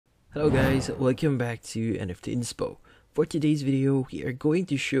Hello guys, welcome back to NFT Inspo. For today's video, we are going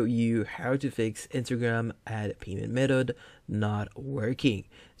to show you how to fix Instagram ad payment method not working.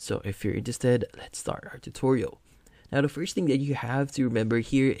 So if you're interested, let's start our tutorial. Now the first thing that you have to remember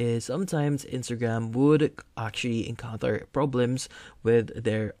here is sometimes Instagram would actually encounter problems with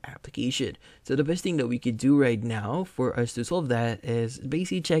their application. So the best thing that we could do right now for us to solve that is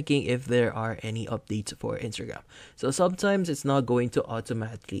basically checking if there are any updates for Instagram. So sometimes it's not going to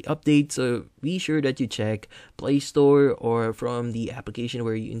automatically update, so be sure that you check Play Store or from the application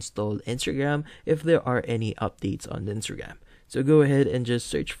where you installed Instagram if there are any updates on Instagram. So go ahead and just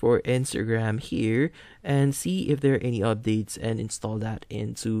search for Instagram here and see if there are any updates and install that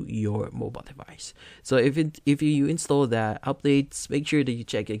into your mobile device. So if you install that updates, make sure that you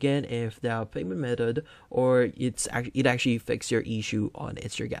check again if the payment method or it actually fixes your issue on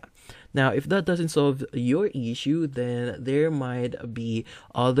Instagram. Now, if that doesn't solve your issue, then there might be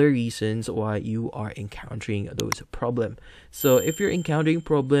other reasons why you are encountering those problems. So if you're encountering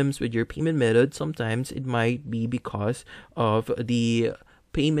problems with your payment method, sometimes it might be because of the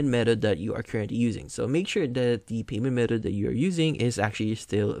payment method that you are currently using. So make sure that the payment method that you're using is actually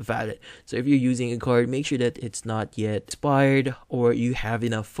still valid. So if you're using a card, make sure that it's not yet expired or you have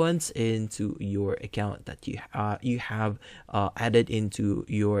enough funds into your account that you have added into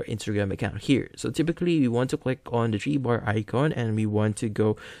your Instagram account here. So typically we want to click on the 3-bar icon and we want to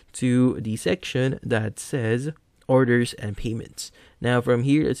go to the section that says orders and payments. Now from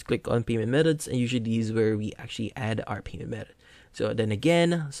here, let's click on payment methods, and usually these is where we actually add our payment method. So then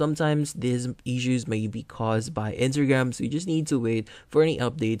again, sometimes these issues may be caused by Instagram, so you just need to wait for any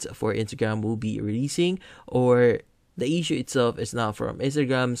updates for Instagram will be releasing, or the issue itself is not from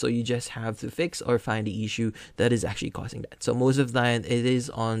Instagram, so you just have to fix or find the issue that is actually causing that. So most of the time it is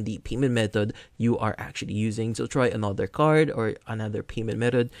on the payment method you are actually using, so try another card or another payment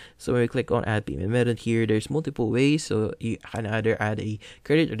method. So when we click on add payment method here, there's multiple ways, so you can either add a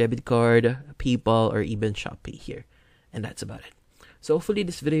credit or debit card, PayPal, or even Shopee here, and that's about it. So hopefully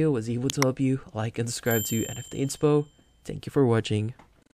this video was able to help you. Like and subscribe to NFT Inspo. Thank you for watching.